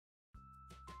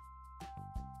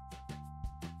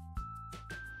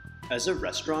As a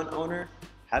restaurant owner,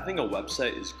 having a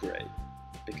website is great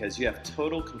because you have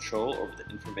total control over the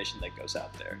information that goes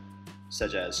out there,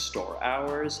 such as store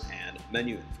hours and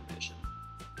menu information.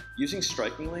 Using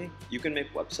Strikingly, you can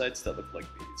make websites that look like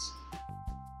these.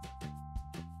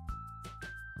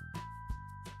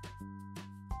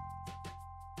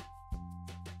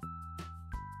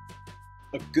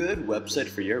 A good website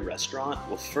for your restaurant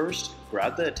will first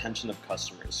grab the attention of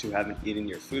customers who haven't eaten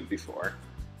your food before,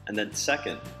 and then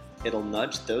second, it'll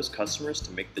nudge those customers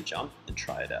to make the jump and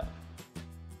try it out.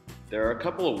 There are a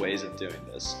couple of ways of doing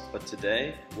this, but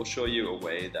today we'll show you a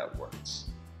way that works.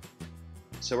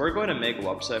 So we're going to make a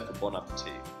website for Bon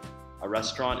Appetit, a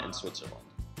restaurant in Switzerland.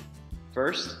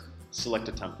 First, select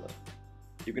a template.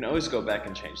 You can always go back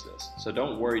and change this, so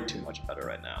don't worry too much about it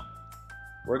right now.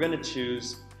 We're going to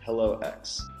choose Hello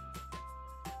X.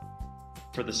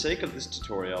 For the sake of this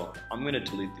tutorial, I'm going to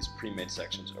delete these pre-made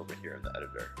sections over here in the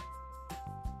editor.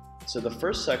 So the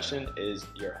first section is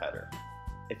your header.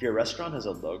 If your restaurant has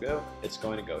a logo, it's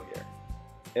going to go here.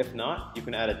 If not, you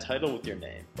can add a title with your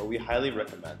name, but we highly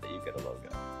recommend that you get a logo.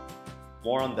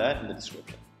 More on that in the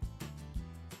description.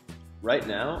 Right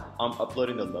now, I'm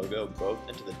uploading the logo both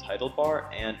into the title bar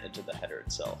and into the header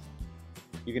itself.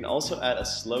 You can also add a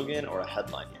slogan or a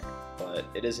headline here, but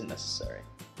it isn't necessary.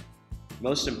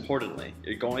 Most importantly,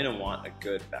 you're going to want a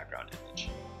good background image.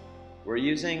 We're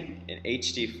using an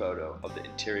HD photo of the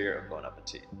interior of Bon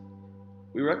Appetit.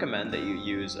 We recommend that you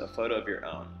use a photo of your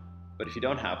own, but if you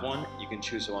don't have one, you can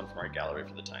choose one from our gallery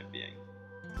for the time being.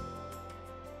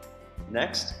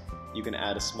 Next, you can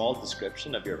add a small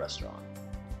description of your restaurant.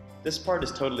 This part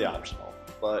is totally optional,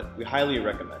 but we highly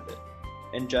recommend it.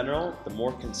 In general, the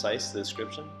more concise the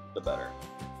description, the better.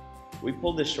 We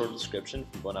pulled this short description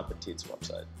from Bon Appetit's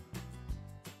website.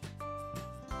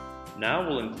 Now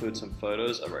we'll include some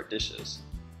photos of our dishes.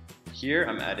 Here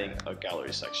I'm adding a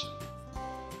gallery section.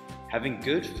 Having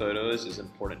good photos is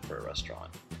important for a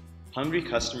restaurant. Hungry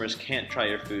customers can't try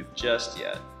your food just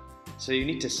yet, so you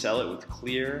need to sell it with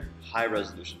clear,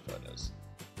 high-resolution photos.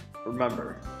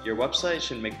 Remember, your website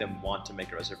should make them want to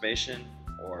make a reservation,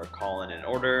 or call in an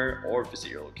order, or visit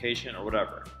your location, or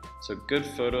whatever. So good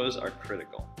photos are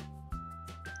critical.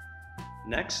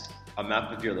 Next, a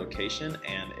map of your location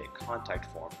and a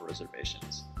contact form for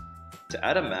reservations. To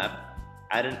add a map,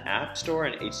 add an App Store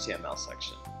and HTML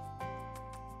section.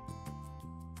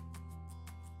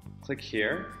 Click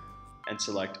here and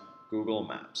select Google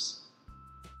Maps.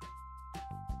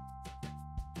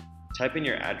 Type in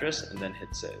your address and then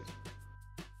hit save.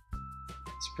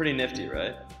 It's pretty nifty,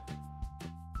 right?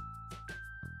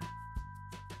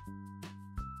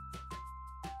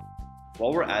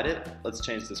 While we're at it, let's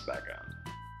change this background.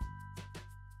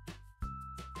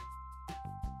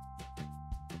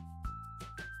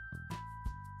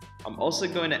 I'm also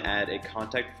going to add a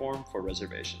contact form for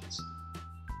reservations.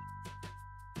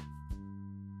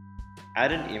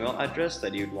 Add an email address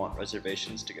that you'd want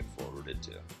reservations to get forwarded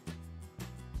to.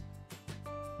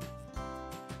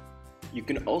 You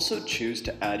can also choose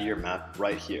to add your map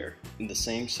right here in the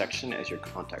same section as your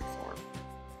contact form.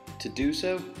 To do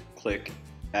so, click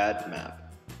Add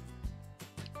Map.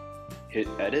 Hit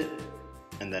Edit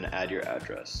and then add your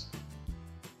address.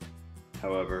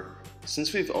 However,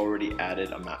 since we've already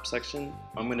added a map section,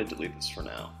 I'm going to delete this for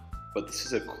now, but this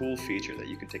is a cool feature that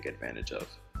you can take advantage of.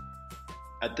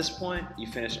 At this point, you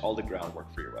finished all the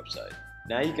groundwork for your website.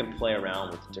 Now you can play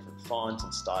around with different fonts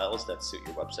and styles that suit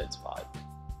your website's vibe.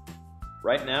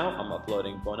 Right now, I'm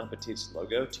uploading Bon Appetit's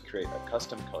logo to create a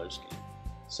custom color scheme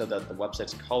so that the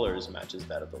website's colors matches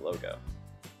that of the logo.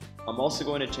 I'm also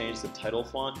going to change the title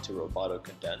font to Roboto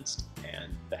Condensed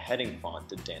and the heading font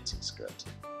to Dancing Script.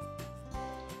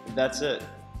 And that's it.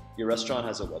 Your restaurant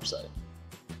has a website.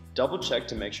 Double check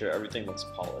to make sure everything looks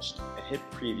polished and hit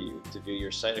preview to view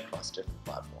your site across different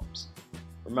platforms.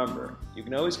 Remember, you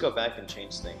can always go back and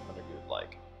change things whenever you would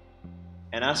like.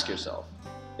 And ask yourself,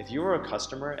 if you were a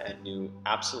customer and knew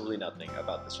absolutely nothing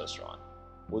about this restaurant,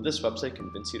 will this website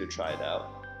convince you to try it out?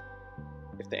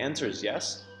 If the answer is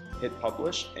yes, hit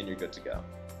publish and you're good to go.